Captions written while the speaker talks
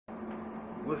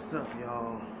What's up,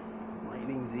 y'all?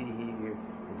 Lightning Z here,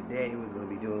 and today we're going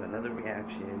to be doing another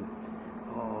reaction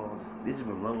called, this is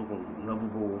from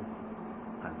Lovable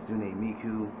Hatsune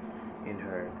Miku in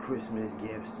her Christmas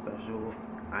gift special.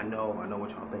 I know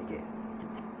what y'all thinking.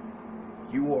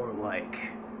 You are like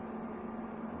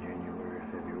January,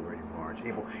 February, March,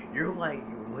 April. You're like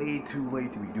way too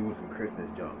late to be doing some Christmas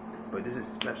junk. But this is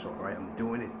special, right? I'm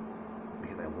doing it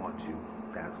because I want to.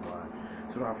 That's why.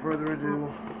 So without further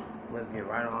ado, let's get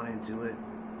right on into it.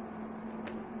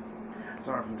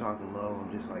 Sorry if I'm talking low.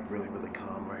 I'm just like really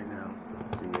calm right now.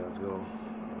 So yeah, let's go.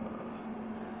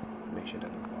 Make sure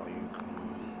that the volume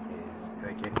is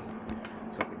etiquette.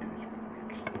 So I can do this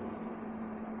reaction.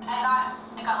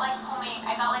 I got like homemade.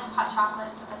 I got like hot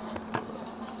chocolate with it.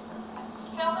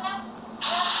 Can you open it?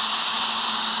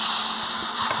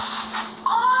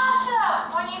 Awesome!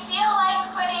 When you feel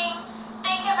like quitting,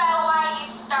 think about why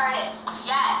you started.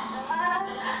 Yes.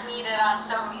 This is needed on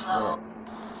so many levels.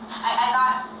 I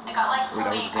got like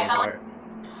homemade. I got like,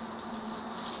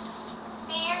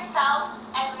 be yourself,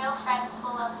 and real friends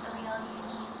will love the real you.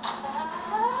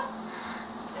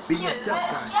 Be yourself,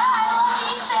 guys. Yeah, I love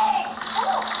these things.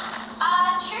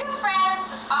 True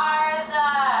friends are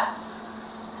the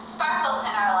sparkles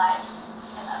in our lives.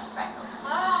 I love sparkles.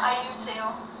 I do too.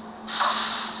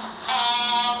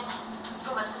 And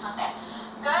what's this one say?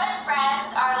 Good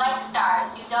friends are like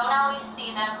stars. You don't always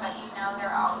see them, but you know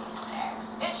they're always there.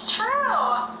 It's true.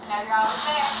 I know you're always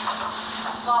there.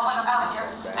 Well, I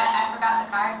forgot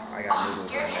the card.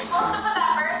 You're supposed to put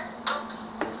that first. Oops.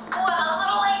 Ooh, a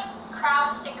little like crown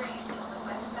sticker you seal it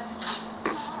with. That's cute.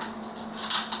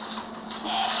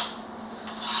 Okay.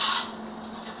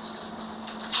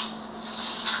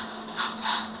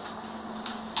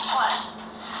 What?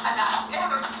 I'm not.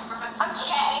 I'm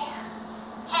cheating.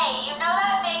 Hey, you know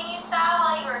that thing you saw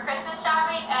while you were Christmas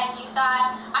shopping and you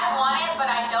thought, I want it,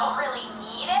 but I don't really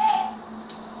need it?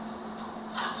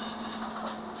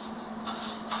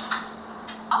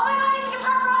 Oh my god, it's a gift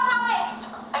card for Hot Topic!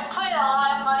 I put a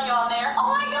lot of money on there.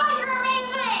 Oh my god, you're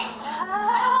amazing!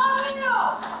 I love you!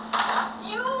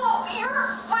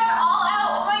 You're went all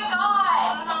out, oh my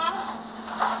god!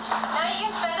 Now you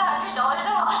can spend $100 on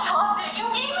Hot Topic. You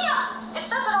gave me it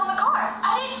says it on the card.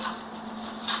 $100.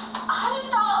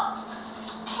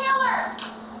 Taylor!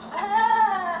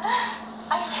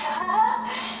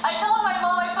 I told my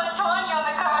mom I put 20 on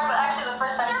the card, but actually the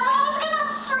first time your mom's gonna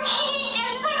freak! And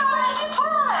she's like, oh, what did you put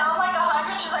on it? I'm like,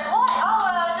 100. She's like, what?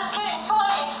 Oh, just kidding, 20.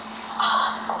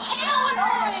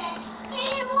 Taylor!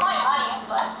 It's my money,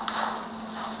 but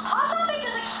Hot Topic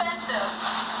is expensive.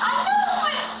 I know,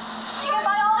 but you can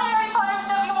buy all the Harry Potter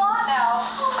stuff you want now.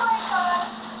 Oh my god.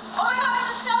 Oh my god,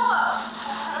 it's a snow globe.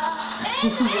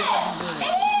 It is!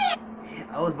 It is!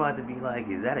 I was about to be like,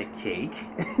 is that a cake?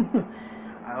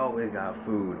 I always got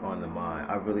food on the mind.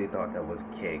 I really thought that was a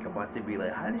cake. I'm about to be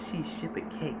like, how did she ship a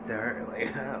cake to her?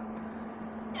 Like, how?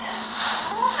 It's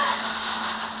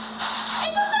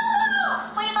a snow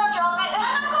globe! Please don't drop it. I'm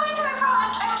not going to, I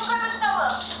promise. I will grab a snow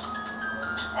globe.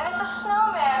 And it's a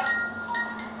snowman.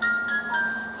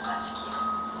 That's cute.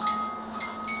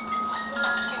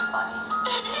 That's too funny.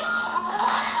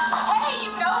 Hey,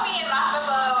 you know me in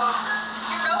Massimo.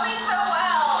 You know me so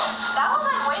well. That was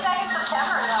like way back in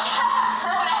September though.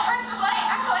 When I first was like,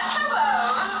 I'm going snow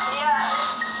globes. Yeah.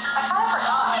 I kind of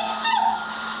forgot. It's Stitch!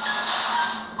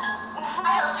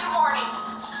 I don't do mornings.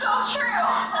 So true.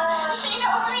 She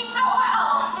knows me so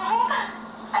well.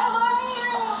 I love you.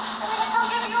 I'm gonna come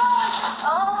give you one.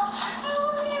 Oh, I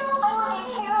love you. I love you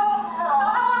too. I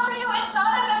don't have one for you. It's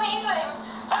not as amazing.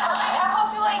 That's all I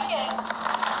hope you like it.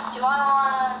 Do you want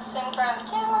to sit in front of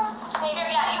the camera? Maybe,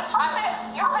 yeah.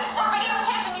 You're going to video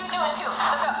Tiff and you do it too.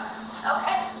 So go.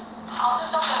 Okay. I'll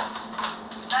just open it.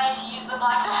 Nice. You use the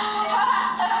black one.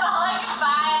 That's all I can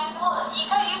find. Well, you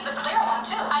could use the clear one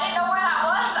too. I didn't know where that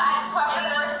was. I just went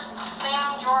in the same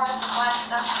drawer as the black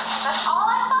stuff. That's all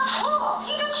I saw. Ooh,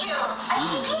 Pikachu. I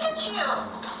see Pikachu.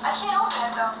 I can't open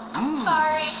it though.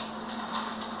 Sorry.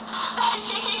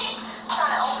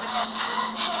 Trying to open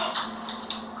it.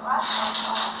 Glass.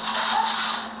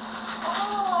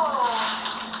 Oh.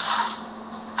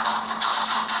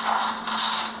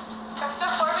 So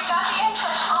before we got the eggs, do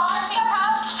you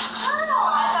have turtle?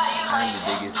 I thought you'd like it. The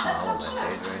biggest That's so smile on my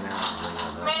cute. face right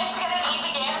now. Managed to get an EV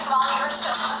Games while you were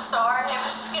still in the store. It was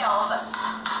skills.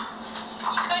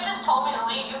 You could have just told me to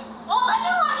leave. Well, I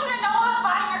didn't want you to know I was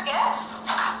buying your gift.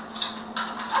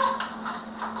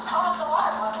 Oh, it's a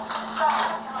water bottle. It's got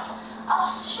oh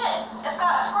shit. It's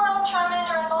got Squirtle,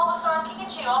 Charmander, and Bulbasaur and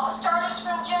Pikachu. All the starters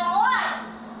from Gen 1.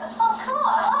 That's so cool.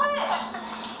 I love it.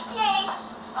 Yay.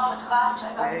 Oh, it's glass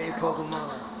too. Hey,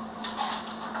 Pokemon.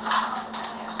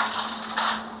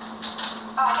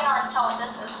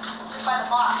 it's by the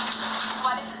box.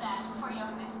 What is it then? Before you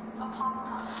open it. A pop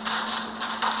rock.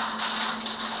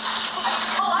 I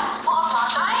collect pop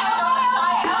rocks. I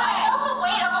know the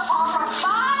weight of a pop rock.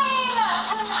 Fine!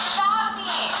 Stop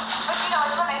me! But you know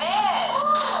which one it is.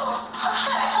 Ooh. Oh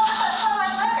shit, I saw this at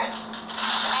Sunrise Records.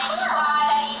 And you saw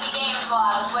it at EB Games while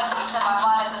I was with you because I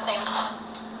bought it the same time.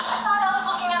 I thought I was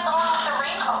looking at the one with the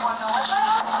raincoat one though. Was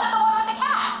I? Is it the one with the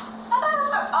cat? I thought it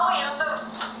was the, oh wait,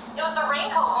 it was the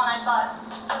raincoat one I saw.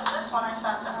 It was this one I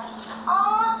saw at Sunrise.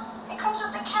 Aw, it comes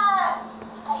with the cat.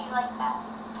 How do you like that?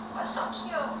 That's so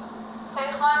cute.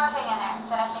 There's one more thing in there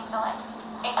that I think you'll like.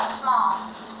 It's small.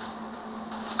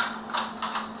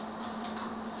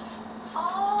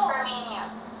 Oh, For me and you.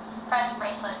 French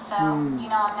bracelet, so you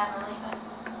know I'm never leaving.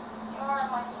 you are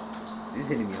my This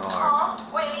is hitting me hard. Aw,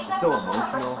 wait, these It's so necklaces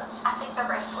are emotional. bracelets. I think the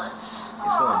bracelets.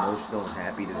 It's so emotional and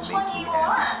happy that it Which makes one do me you happy.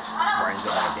 want? Brightens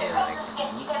up my It's day. your Like, Christmas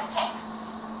gift. You get to pick.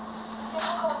 I think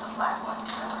I'll go with the black one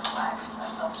because I wear black.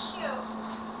 That's so cute.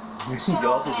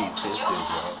 y'all could be sisters, bro.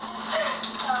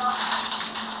 So,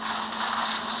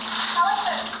 I like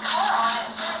the color on it.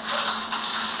 It's very pretty.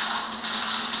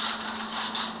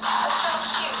 That's so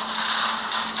cute.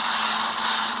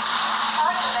 I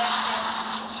like the bag too.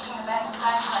 I'm keeping the bag.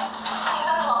 I was like,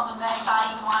 I love the I bag. saw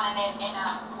you wanted it in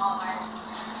Walmart.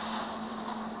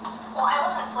 Well, I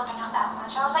wasn't flipping out that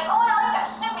much. I was like, oh, I like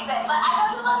that Snoopy bag. But I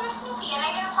know you love your Snoopy, and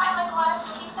I didn't find like a lot of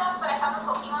Snoopy stuff, but I found the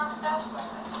Pokemon stuff, so like,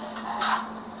 let's just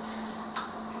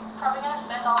Probably gonna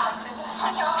spend all my Christmas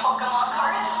money on Pokemon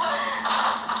cards.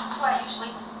 That's what I usually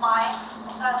buy.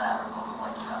 Besides that, or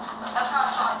Pokemon stuff. But that's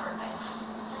not until my birthday.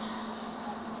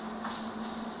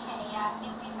 Okay, yeah, I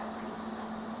think these are pretty sweet.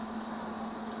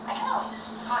 I can always.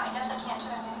 I guess I can't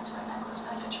turn it into a necklace,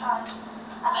 but I could try.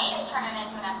 I mean, you can turn it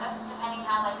into a necklace, depending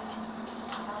how, like, you just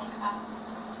don't really expect.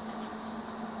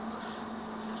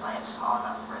 Do I have small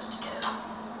enough for us to get it?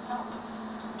 No.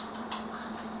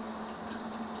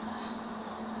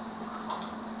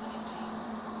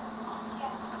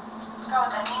 Yeah. Forgot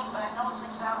what that means, but I know it's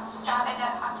like balance. Got it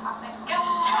at Hot Topic.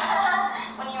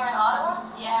 When you were in Ottawa?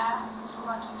 Yeah.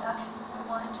 Lucky duck. I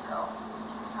wanted to go.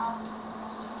 Oh,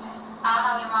 it's okay. I don't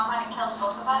know, your mom might have killed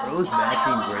both of us. Are those You know, they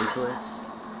matching always bracelets?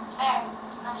 Christmas. It's fair.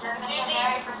 I You're said, gonna get Susie.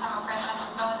 married for summer Christmas,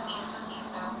 and so is me and Susie,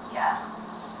 so. Yeah.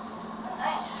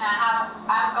 Nice. And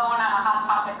I'm going on a Hot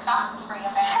Topic shopping spree,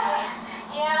 apparently.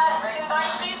 Yeah, you can buy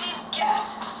Susie's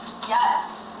gift.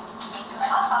 Yes. Me too.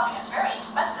 Hot Topic is very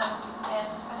expensive. It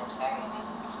is, but it's very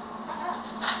amazing.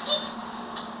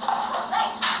 It's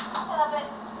nice. I love it.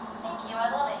 Thank you. I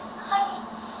love it. Huggy.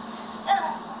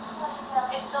 Love you too.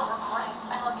 It's still recording.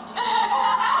 I love you too.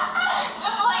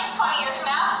 Just like 20 years from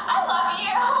now, I love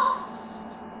you.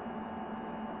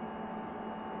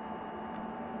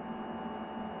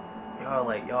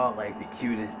 Y'all like the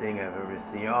cutest thing I've ever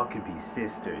seen. Y'all could be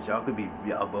sisters. Y'all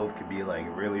both could be like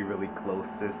really, really close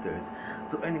sisters.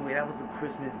 So anyway, that was the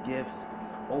Christmas gifts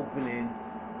opening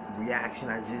reaction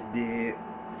I just did.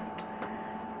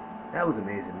 That was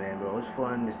amazing, man, bro. It was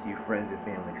fun to see friends and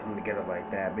family come together like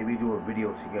that. Maybe do a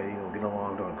video together, you know, get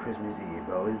along during Christmas Eve,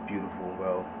 bro. It's beautiful,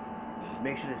 bro.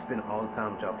 Make sure to spend all the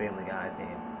time with your family, guys,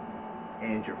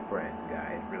 and your friends,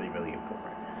 guys. Really, really important.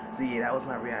 So yeah, that was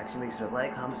my reaction. Make sure to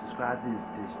like, comment, subscribe to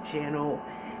this channel.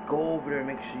 Go over there and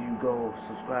make sure you go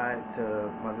subscribe to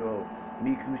my girl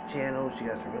Miku's channel. She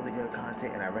got some really good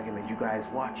content, and I recommend you guys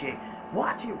watch it.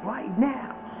 Watch it right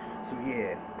now. So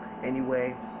yeah,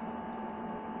 anyway,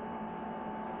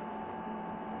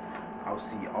 I'll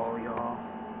see all y'all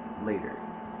later.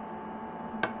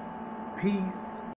 Peace.